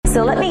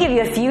So let me give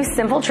you a few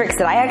simple tricks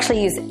that I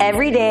actually use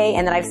every day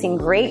and that I've seen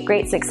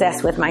great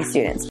success with my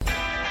students.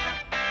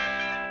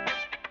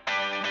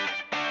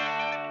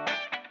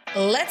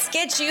 Let's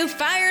get you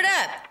fired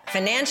up.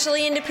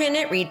 Financially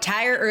independent,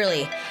 retire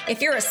early. If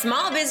you're a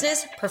small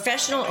business,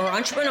 professional, or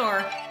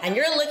entrepreneur, and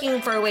you're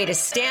looking for a way to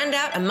stand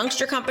out amongst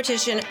your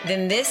competition,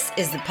 then this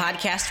is the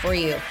podcast for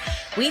you.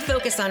 We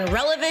focus on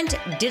relevant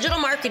digital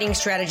marketing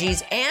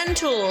strategies and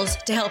tools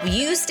to help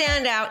you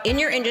stand out in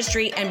your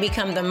industry and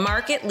become the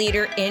market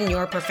leader in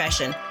your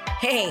profession.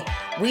 Hey,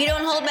 we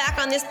don't hold back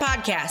on this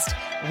podcast.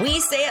 We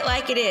say it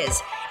like it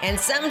is. And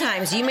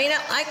sometimes you may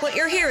not like what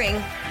you're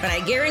hearing, but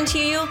I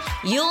guarantee you,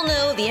 you'll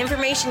know the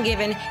information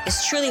given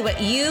is truly what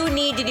you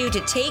need to do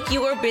to take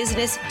your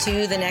business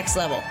to the next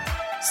level.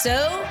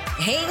 So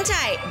hang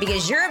tight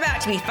because you're about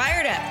to be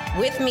fired up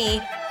with me,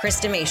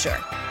 Krista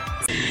Mashore.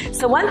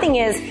 So one thing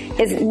is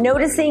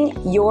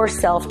noticing your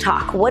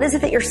self-talk. What is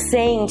it that you're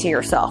saying to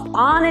yourself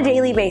on a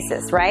daily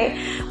basis, right?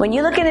 When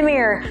you look in the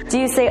mirror, do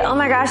you say, oh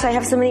my gosh, I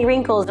have so many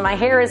wrinkles and my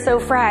hair is so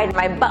fried,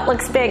 my butt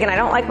looks big and I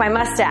don't like my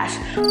mustache?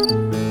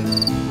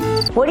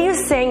 What are you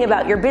saying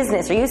about your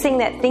business? Are you saying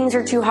that things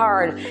are too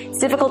hard? It's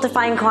difficult to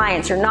find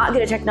clients. You're not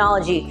good at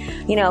technology.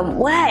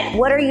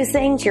 What are you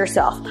saying to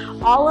yourself?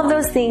 All of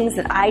those things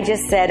that I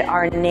just said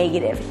are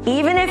negative.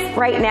 Even if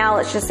right now,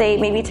 let's just say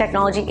maybe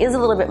technology is a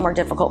little bit more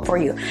difficult for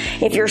you.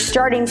 If you're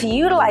starting to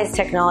utilize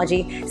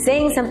technology,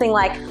 saying something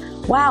like,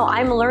 wow,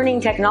 I'm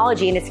learning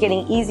technology and it's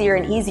getting easier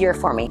and easier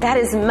for me. That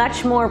is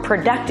much more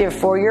productive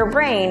for your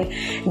brain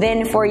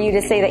than for you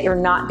to say that you're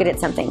not good at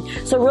something.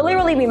 So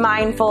really be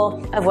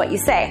mindful of what you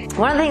say.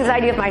 One of the things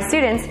I do with my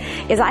students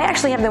is I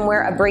actually have them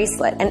wear a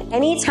bracelet. And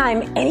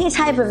anytime any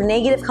type of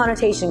negative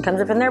connotation comes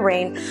up in their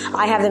brain,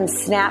 I have them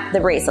snap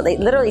the bracelet. They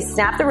literally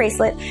snap the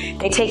bracelet,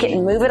 they take it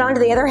and move it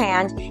onto the other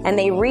hand, and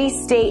they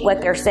restate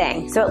what they're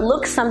saying. So it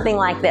looks something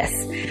like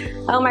this.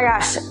 Oh my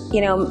gosh,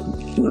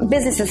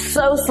 business is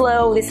so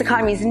slow. This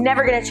economy is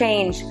never going to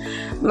change.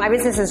 My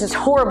business is just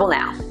horrible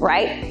now,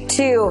 right?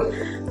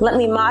 2, let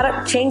me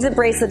change the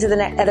bracelet to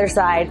the other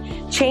side.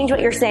 Change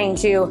what you're saying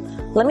to,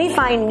 let me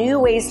find new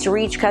ways to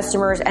reach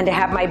customers and to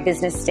have my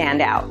business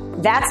stand out.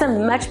 That's a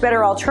much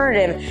better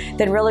alternative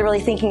than really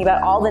thinking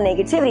about all the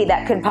negativity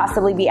that could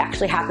possibly be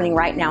actually happening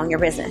right now in your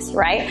business,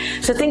 right?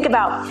 So think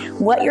about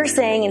what you're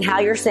saying and how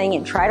you're saying it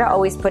and try to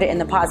always put it in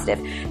the positive.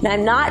 Now,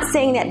 I'm not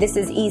saying that this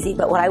is easy,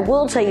 but what I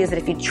will tell you is that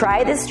if you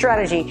try this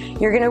strategy,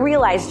 you're going to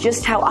realize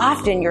just how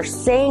often you're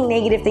saying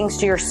negative things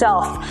to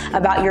yourself,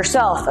 about your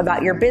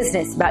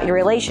business, about your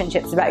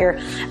relationships, about your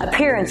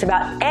appearance,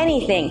 about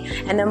anything.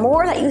 And the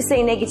more that you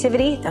say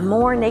negativity, the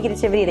more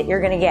negativity that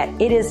you're going to get.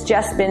 It has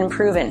just been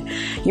proven.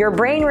 Your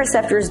brain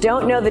receptors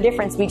don't know the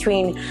difference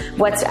between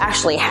what's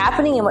actually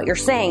happening and what you're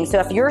saying. So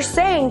if you're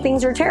saying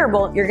things are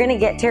terrible, you're going to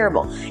get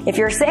terrible. If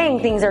you're saying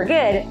things are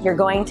good, you're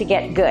going to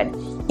get good.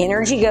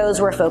 Energy goes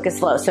where focus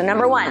flows. So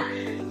number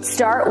 1,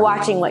 start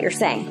watching what you're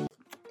saying.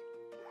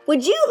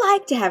 Would you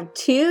like to have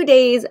 2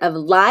 days of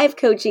live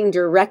coaching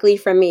directly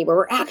from me, where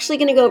we're actually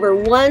going to go over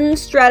one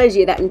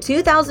strategy that in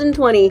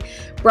 2020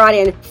 brought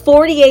in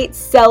 48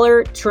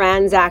 seller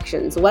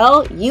transactions?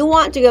 Well, you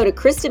want to go to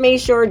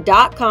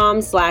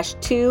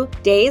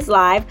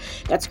KristaMashore.com/2dayslive.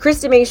 That's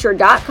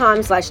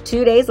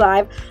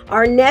KristaMashore.com/2dayslive.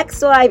 Our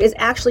next live is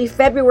actually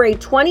February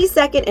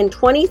 22nd and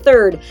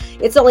 23rd.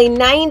 It's only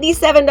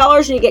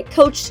 $97 and you get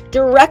coached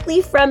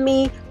directly from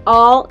me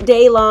all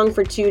day long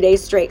for 2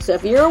 days straight. So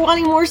if you're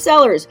wanting more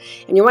sellers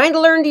and you're wanting to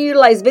learn to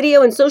utilize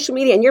video and social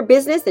media in your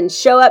business, then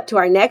show up to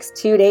our next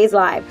 2 days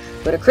live.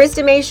 Go to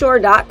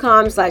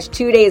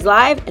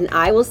KristaMashore.com/2dayslive and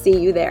I will see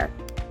you there.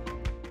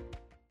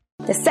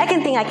 The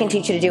second thing I can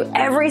teach you to do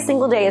every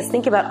single day is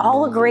think about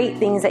all the great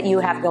things that you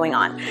have going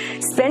on.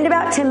 Spend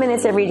about 10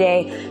 minutes every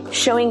day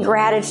showing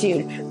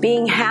gratitude,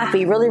 being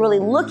happy, really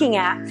looking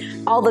at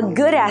all the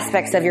good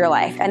aspects of your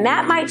life. And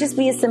that might just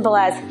be as simple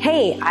as,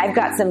 hey, I've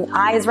got some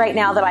eyes right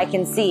now that I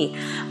can see.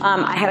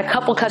 I had a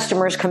couple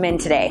customers come in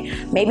today.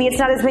 Maybe it's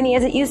not as many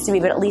as it used to be,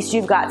 but at least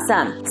you've got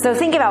some. So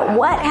think about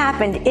what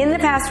happened in the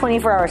past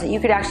 24 hours that you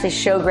could actually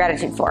show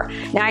gratitude for.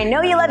 Now, I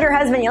know you love your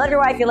husband, you love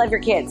your wife, you love your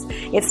kids.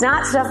 It's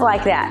not stuff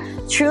like that.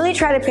 Truly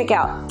try to pick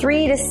out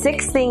 3 to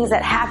 6 things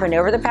that happened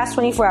over the past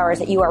 24 hours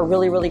that you are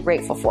really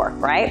grateful for,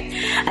 right?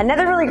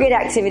 Another really great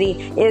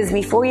activity is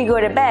before you go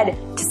to bed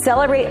to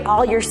celebrate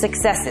all your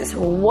successes.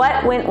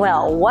 What went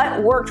well?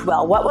 What worked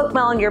well? What went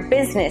well in your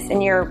business, in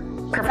your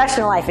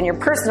professional life, in your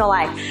personal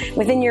life,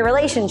 within your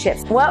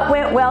relationships? What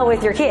went well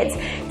with your kids?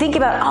 Think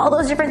about all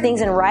those different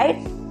things and write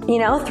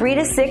 3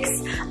 to 6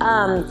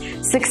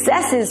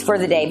 successes for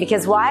the day.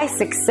 Because why?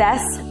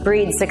 Success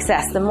breeds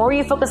success. The more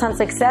you focus on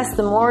success,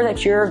 the more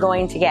that you're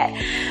going to get.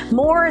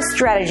 More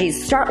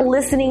strategies. Start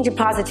listening to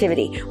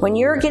positivity. When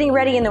you're getting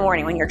ready in the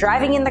morning, when you're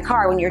driving in the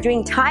car, when you're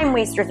doing time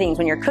waster things,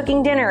 when you're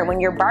cooking dinner, when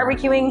you're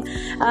barbecuing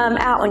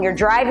out, when you're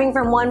driving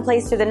from one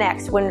place to the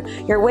next, when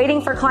you're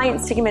waiting for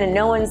clients to come in and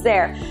no one's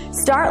there,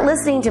 start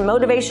listening to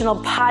motivational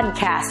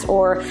podcasts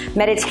or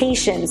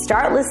meditation.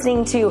 Start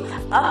listening to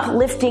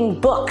uplifting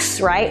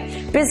books, right?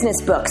 right?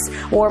 Business books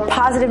or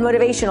positive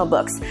motivational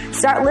books.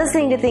 Start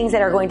listening to things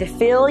that are going to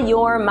fill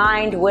your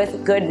mind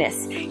with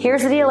goodness.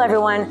 Here's the deal,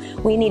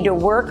 everyone. We need to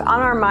work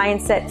on our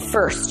mindset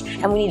first,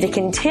 and we need to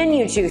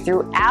continue to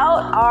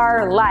throughout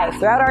our life,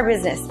 throughout our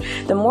business.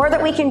 The more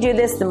that we can do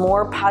this, the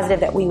more positive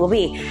that we will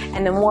be,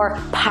 and the more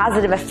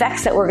positive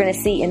effects that we're going to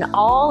see in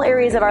all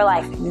areas of our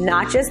life,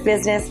 not just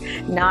business,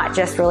 not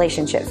just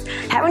relationships.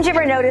 Haven't you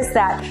ever noticed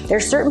that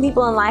there's certain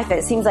people in life that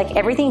it seems like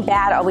everything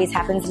bad always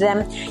happens to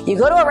them? You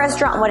go to a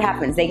restaurant and what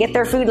happens? They get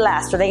their food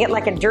last, or they get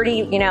like a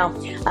dirty,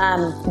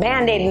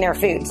 Band-Aid in their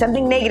food.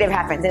 Something negative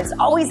happens. And it's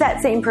always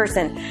that same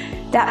person.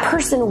 That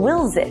person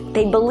wills it.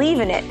 They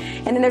believe in it.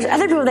 And then there's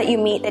other people that you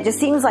meet that just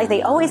seems like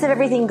they always have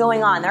everything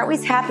going on. They're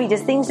always happy.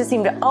 Things just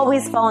seem to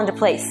always fall into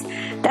place.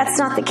 That's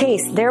not the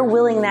case. They're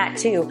willing that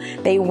too.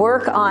 They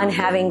work on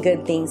having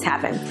good things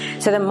happen.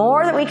 So the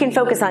more that we can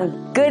focus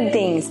on good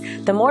things,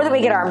 the more that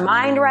we get our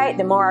mind right,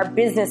 the more our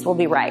business will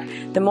be right.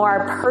 The more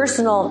our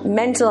personal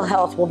mental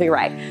health will be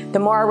right. The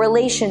more our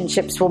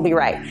relationships will be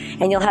right.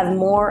 And you'll have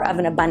more of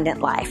an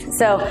abundant life.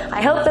 So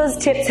I hope those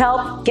tips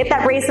help. Get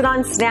that bracelet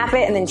on, snap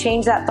it, and then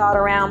change that thought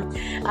around.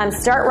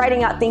 Start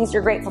writing out things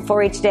you're grateful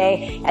for each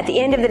day. At the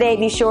end of the day,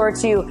 be sure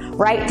to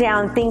write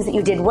down things that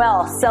you did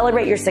well,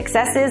 celebrate your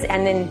successes,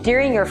 and then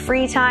during your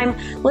free time,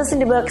 listen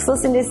to books,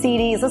 listen to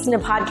CDs, listen to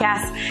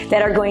podcasts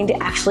that are going to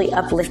actually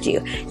uplift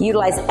you.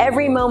 Utilize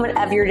every moment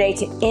of your day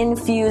to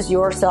infuse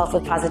yourself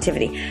with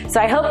positivity. So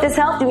I hope this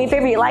helped. Do me a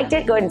favor, you liked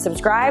it, go ahead and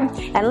subscribe,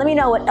 and let me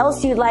know what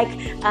else you'd like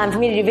for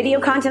me to do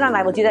video content on.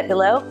 I will do that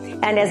below.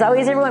 And as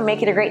always, everyone,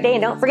 make it a great day.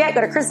 And don't forget,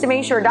 go to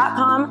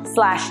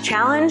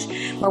KristaMashore.com/challenge,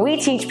 where we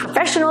teach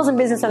professionals and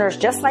business owners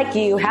just like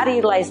you how to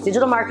utilize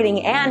digital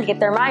marketing and get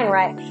their mind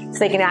right so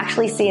they can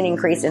actually see an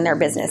increase in their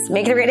business.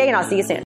 Make it a great day, and I'll see you soon.